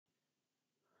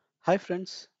Hi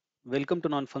friends, welcome to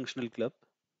Non-Functional Club.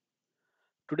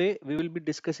 Today we will be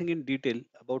discussing in detail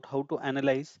about how to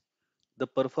analyze the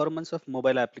performance of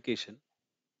mobile application.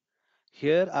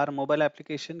 Here our mobile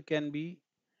application can be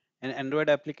an Android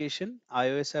application,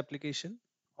 iOS application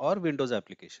or Windows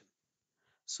application.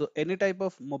 So any type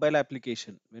of mobile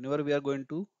application, whenever we are going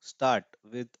to start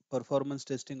with performance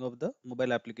testing of the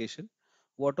mobile application,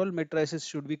 what all matrices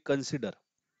should we consider?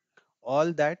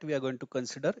 All that we are going to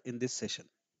consider in this session.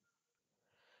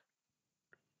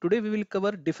 Today we will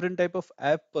cover different type of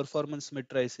app performance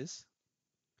matrices.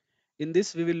 In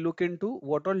this, we will look into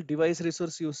what all device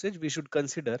resource usage we should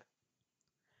consider.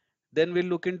 Then we'll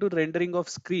look into rendering of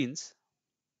screens.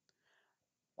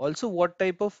 Also, what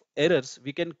type of errors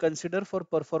we can consider for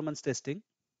performance testing.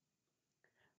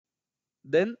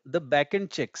 Then the backend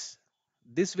checks.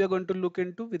 This we are going to look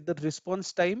into with the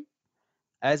response time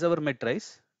as our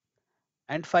matrice.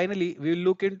 And finally, we will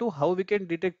look into how we can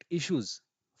detect issues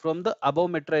from the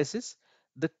above matrices.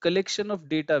 The collection of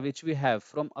data which we have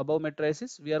from above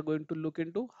matrices, we are going to look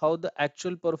into how the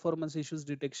actual performance issues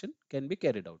detection can be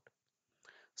carried out.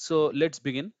 So let's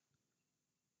begin.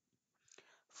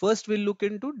 First, we'll look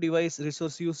into device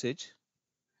resource usage.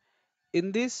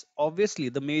 In this, obviously,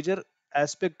 the major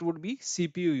aspect would be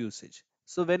CPU usage.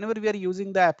 So whenever we are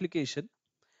using the application,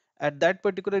 at that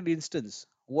particular instance,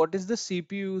 what is the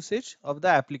CPU usage of the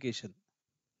application?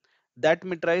 That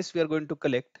matrice we are going to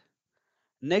collect.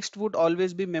 Next would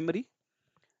always be memory,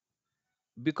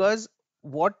 because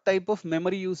what type of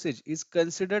memory usage is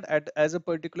considered as a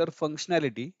particular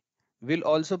functionality will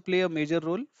also play a major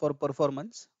role for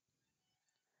performance.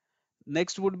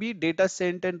 Next would be data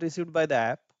sent and received by the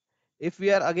app. If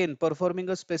we are again performing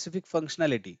a specific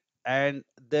functionality and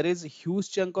there is a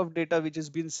huge chunk of data which is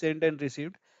being sent and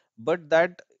received, but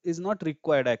that is not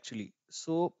required actually.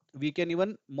 So we can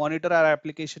even monitor our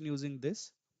application using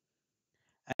this.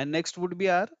 And next would be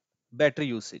our battery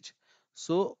usage.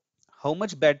 So how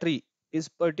much battery is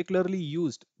particularly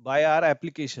used by our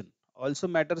application also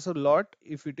matters a lot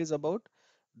if it is about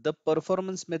the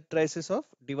performance matrices of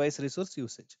device resource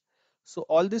usage. So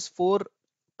all these four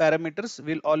parameters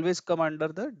will always come under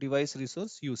the device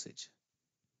resource usage.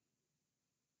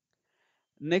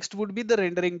 Next would be the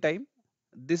rendering time.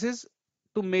 This is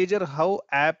to measure how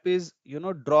app is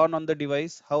drawn on the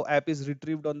device, how app is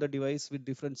retrieved on the device with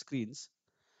different screens.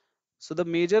 So the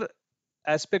major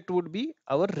aspect would be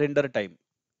our render time.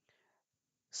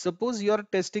 Suppose you are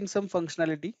testing some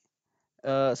functionality.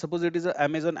 Suppose it is an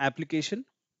Amazon application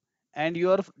and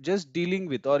you are just dealing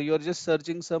with or you are just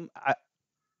searching some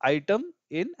item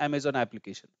in Amazon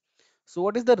application. So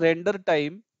what is the render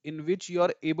time in which you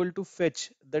are able to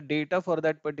fetch the data for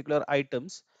that particular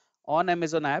items on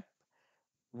Amazon app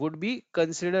would be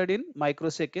considered in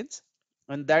microseconds,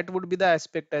 and that would be the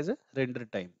aspect as a render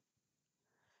time.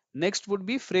 Next would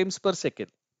be frames per second.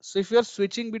 So if you are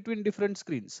switching between different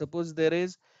screens, suppose there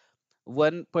is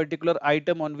one particular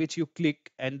item on which you click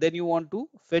and then you want to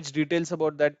fetch details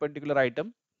about that particular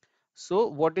item. So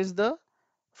what is the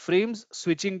frames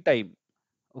switching time?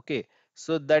 Okay,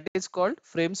 so that is called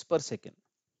frames per second.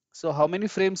 So how many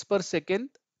frames per second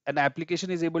an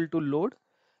application is able to load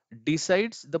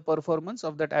decides the performance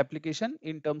of that application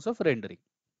in terms of rendering.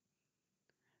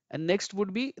 And next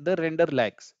would be the render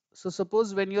lags. So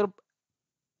suppose when you're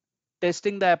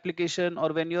testing the application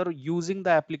or when you're using the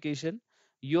application,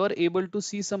 you're able to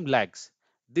see some lags.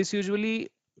 This usually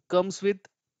comes with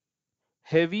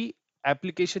heavy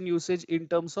application usage in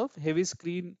terms of heavy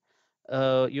screen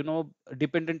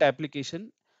dependent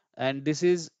application, and this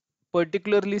is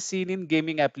particularly seen in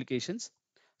gaming applications.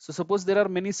 So suppose there are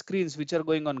many screens which are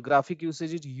going on, graphic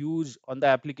usage is huge on the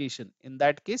application. In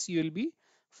that case you will be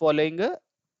following a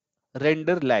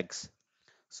render lags.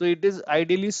 So it is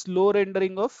ideally slow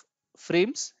rendering of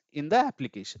frames in the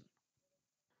application.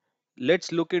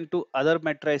 Let's look into other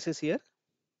matrices here.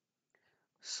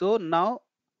 So now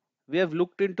we have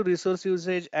looked into resource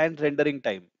usage and rendering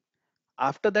time.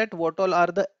 After that, what all are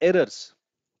the errors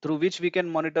through which we can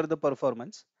monitor the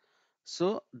performance?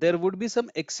 So there would be some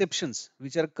exceptions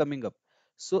which are coming up.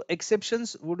 So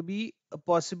exceptions would be a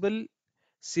possible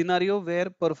scenario where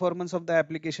performance of the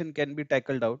application can be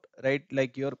tackled out, right?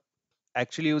 Like you're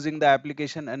actually using the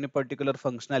application and a particular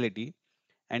functionality,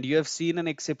 and you have seen an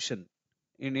exception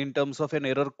in terms of an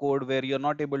error code where you're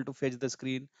not able to fetch the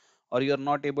screen or you're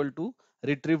not able to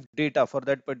retrieve data for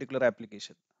that particular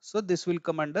application. So this will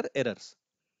come under errors.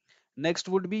 Next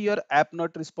would be your app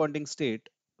not responding state,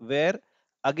 where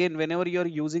again whenever you're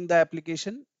using the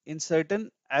application in certain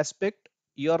aspect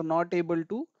you're not able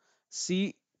to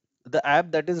see the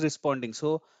app that is responding.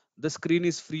 So the screen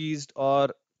is freezed or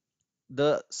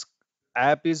the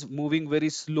app is moving very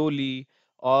slowly,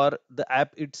 or the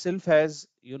app itself has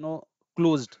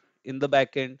closed in the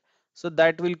backend, so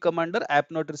that will come under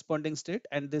app not responding state,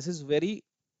 and this is very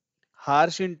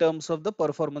harsh in terms of the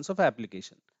performance of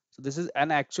application. So this is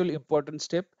an actual important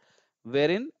step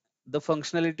wherein the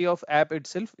functionality of app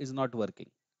itself is not working.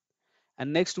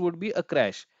 And next would be a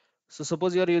crash. So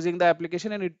suppose you are using the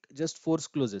application and it just force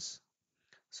closes.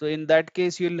 So in that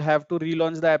case, you'll have to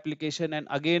relaunch the application and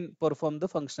again perform the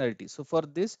functionality. So for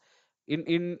this,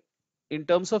 in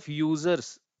terms of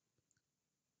users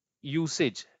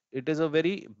usage, it is a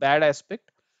very bad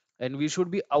aspect, and we should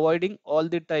be avoiding all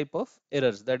the type of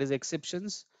errors, that is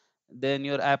exceptions, then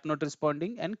your app not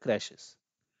responding and crashes.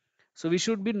 So we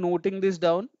should be noting this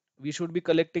down, we should be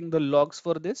collecting the logs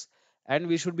for this, and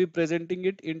we should be presenting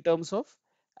it in terms of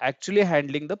actually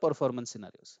handling the performance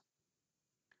scenarios.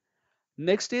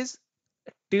 Next is,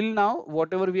 till now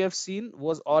whatever we have seen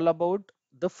was all about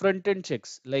the front end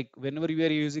checks, like whenever we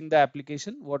are using the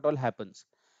application, what all happens.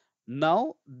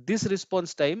 Now this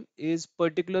response time is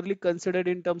particularly considered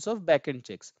in terms of backend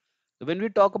checks. When we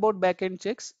talk about backend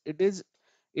checks, it is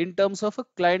in terms of a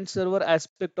client server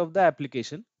aspect of the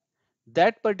application.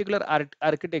 That particular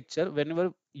architecture,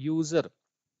 whenever user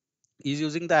is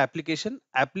using the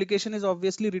application is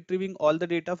obviously retrieving all the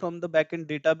data from the backend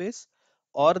database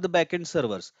or the backend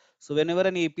servers. So whenever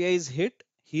an API is hit,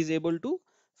 he is able to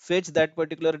fetch that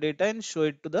particular data and show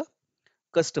it to the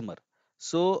customer.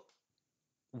 So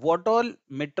what all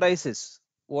matrices,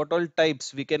 what all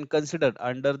types we can consider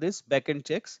under this backend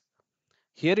checks?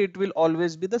 Here it will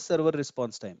always be the server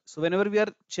response time. So whenever we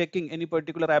are checking any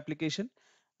particular application,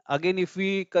 again, if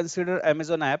we consider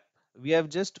Amazon app, we have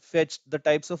just fetched the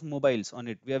types of mobiles on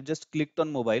it. We have just clicked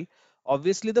on mobile.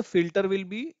 Obviously, the filter will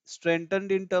be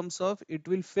strengthened in terms of it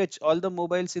will fetch all the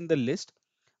mobiles in the list.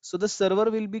 So the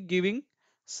server will be giving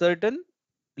certain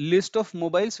list of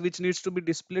mobiles which needs to be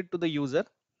displayed to the user.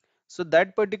 So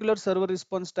that particular server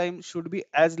response time should be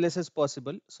as less as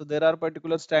possible. So there are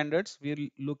particular standards. We'll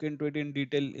look into it in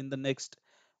detail in the next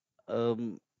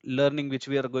learning which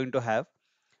we are going to have.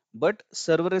 But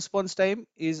server response time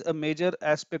is a major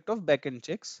aspect of backend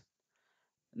checks.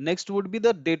 Next would be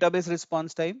the database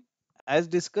response time. As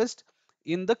discussed,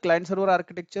 in the client server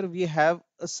architecture, we have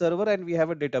a server and we have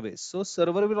a database. So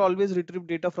server will always retrieve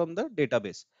data from the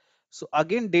database. So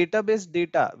again, database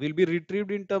data will be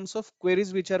retrieved in terms of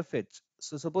queries which are fetched.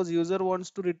 So suppose user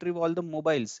wants to retrieve all the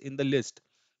mobiles in the list.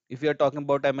 If you are talking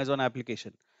about Amazon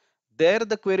application, there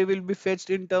the query will be fetched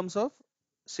in terms of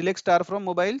select star from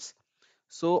mobiles.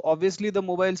 So obviously the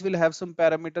mobiles will have some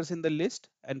parameters in the list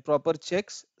and proper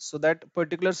checks, so that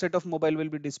particular set of mobile will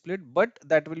be displayed, but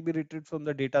that will be retrieved from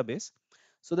the database.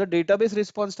 So the database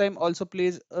response time also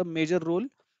plays a major role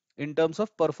in terms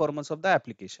of performance of the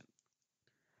application.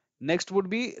 Next would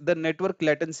be the network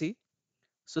latency.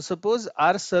 So suppose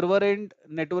our server end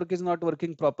network is not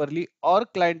working properly or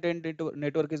client end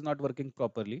network is not working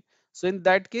properly. So in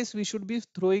that case, we should be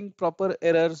throwing proper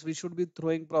errors. We should be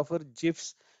throwing proper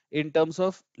GIFs in terms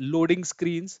of loading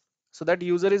screens, so that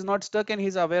user is not stuck and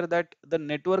he's aware that the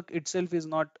network itself is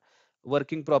not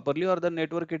working properly or the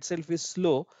network itself is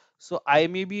slow. So I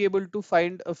may be able to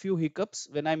find a few hiccups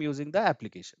when I'm using the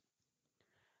application.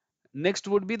 Next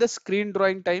would be the screen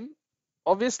drawing time.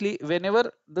 Obviously,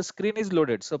 whenever the screen is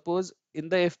loaded, suppose in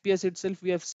the FPS itself,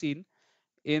 we have seen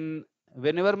in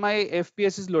whenever my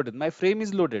FPS is loaded, my frame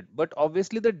is loaded, but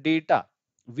obviously the data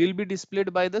will be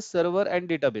displayed by the server and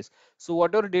database. So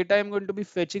whatever data I'm going to be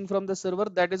fetching from the server,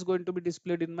 that is going to be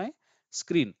displayed in my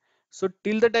screen. So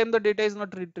till the time the data is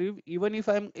not retrieved, even if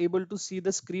I'm able to see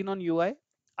the screen on UI,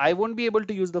 I won't be able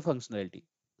to use the functionality.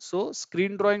 So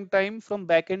screen drawing time from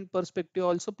backend perspective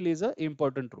also plays a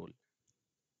important role.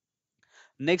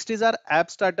 Next is our app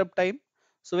startup time.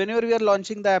 So whenever we are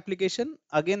launching the application,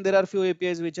 again there are few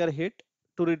APIs which are hit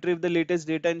to retrieve the latest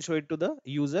data and show it to the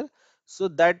user. So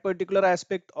that particular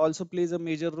aspect also plays a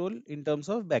major role in terms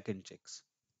of backend checks.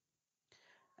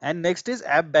 And next is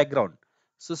app background.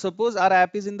 So suppose our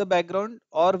app is in the background,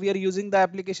 or we are using the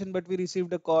application but we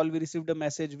received a call, we received a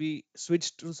message, we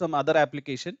switched to some other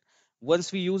application.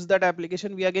 Once we use that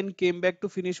application, we again came back to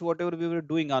finish whatever we were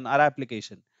doing on our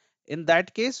application. In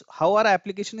that case, how our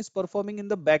application is performing in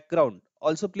the background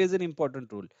also plays an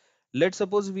important role. Let's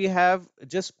suppose we have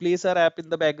just placed our app in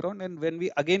the background, and when we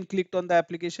again clicked on the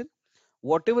application,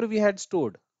 whatever we had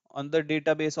stored on the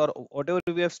database or whatever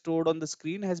we have stored on the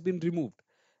screen has been removed,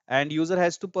 and user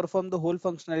has to perform the whole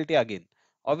functionality again.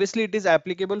 Obviously it is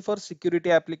applicable for security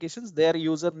applications, their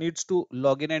user needs to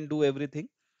log in and do everything.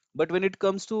 But when it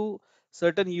comes to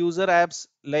certain user apps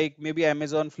like maybe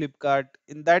Amazon, Flipkart,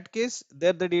 in that case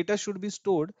there the data should be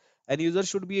stored and user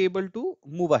should be able to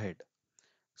move ahead.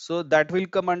 So that will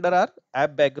come under our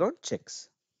app background checks.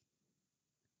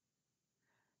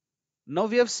 Now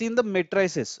we have seen the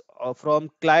matrices from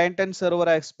client and server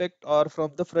aspect, or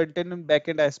from the front end and back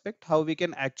end aspect, how we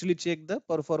can actually check the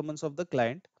performance of the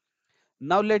client.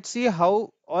 Now let's see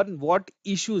how, on what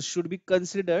issues should be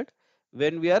considered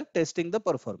when we are testing the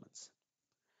performance.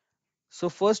 So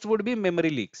first would be memory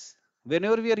leaks.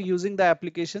 Whenever we are using the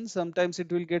application, sometimes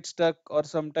it will get stuck, or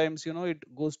sometimes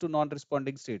it goes to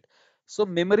non-responding state. So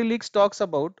memory leaks talks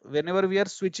about whenever we are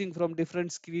switching from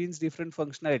different screens, different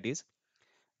functionalities,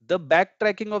 the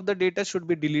backtracking of the data should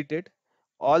be deleted.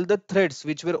 All the threads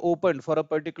which were opened for a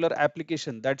particular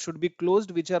application, that should be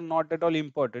closed, which are not at all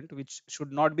important, which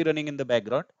should not be running in the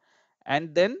background,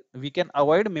 and then we can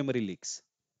avoid memory leaks.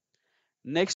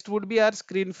 Next would be our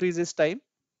screen freezes time.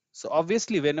 So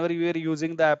obviously, whenever we are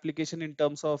using the application in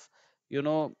terms of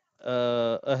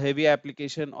a heavy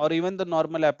application or even the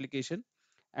normal application,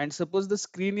 and suppose the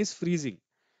screen is freezing,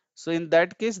 so in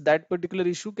that case, that particular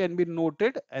issue can be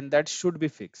noted and that should be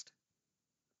fixed.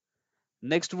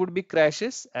 Next would be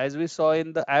crashes. As we saw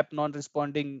in the app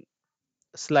non-responding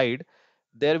slide,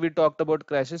 there we talked about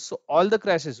crashes. So all the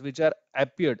crashes which are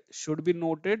appeared should be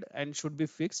noted and should be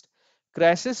fixed.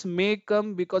 Crashes may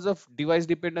come because of device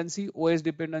dependency, OS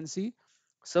dependency,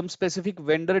 some specific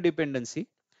vendor dependency.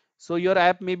 So your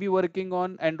app may be working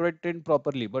on Android 10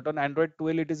 properly, but on Android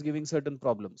 12 it is giving certain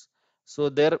problems. So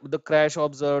there the crash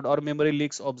observed, or memory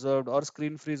leaks observed, or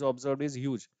screen freeze observed is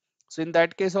huge. So in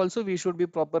that case also we should be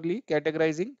properly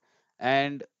categorizing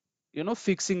and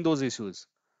fixing those issues.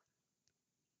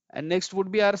 And next would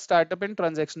be our startup and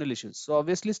transactional issues. So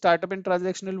obviously startup and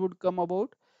transactional would come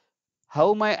about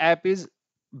how my app is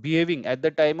behaving at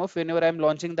the time of whenever I'm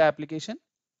launching the application,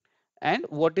 and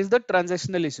what is the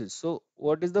transactional issues. So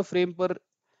what is the frame per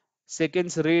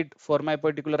seconds rate for my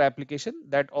particular application,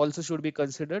 that also should be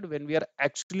considered when we are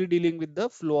actually dealing with the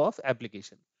flow of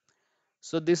application.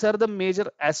 So these are the major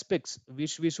aspects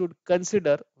which we should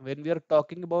consider when we are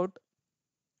talking about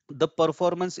the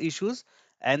performance issues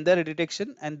and their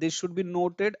detection, and this should be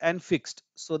noted and fixed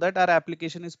so that our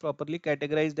application is properly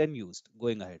categorized and used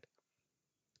going ahead.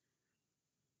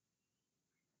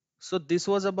 So this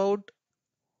was about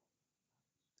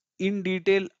in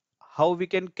detail how we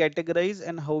can categorize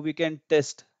and how we can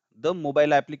test the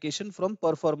mobile application from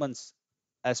performance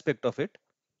aspect of it.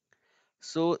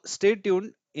 So stay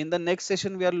tuned. In the next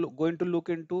session we are going to look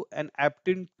into an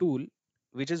Aptin tool,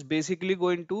 which is basically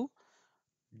going to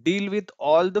deal with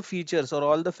all the features or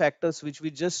all the factors which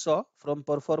we just saw from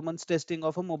performance testing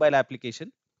of a mobile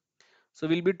application. So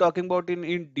we'll be talking about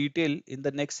in detail in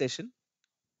the next session.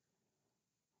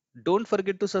 Don't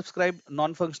forget to subscribe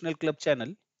Non-Functional Club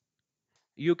channel.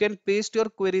 You can paste your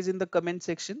queries in the comment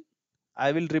section.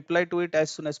 I will reply to it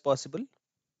as soon as possible.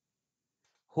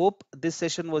 Hope this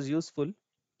session was useful.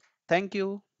 Thank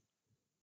you.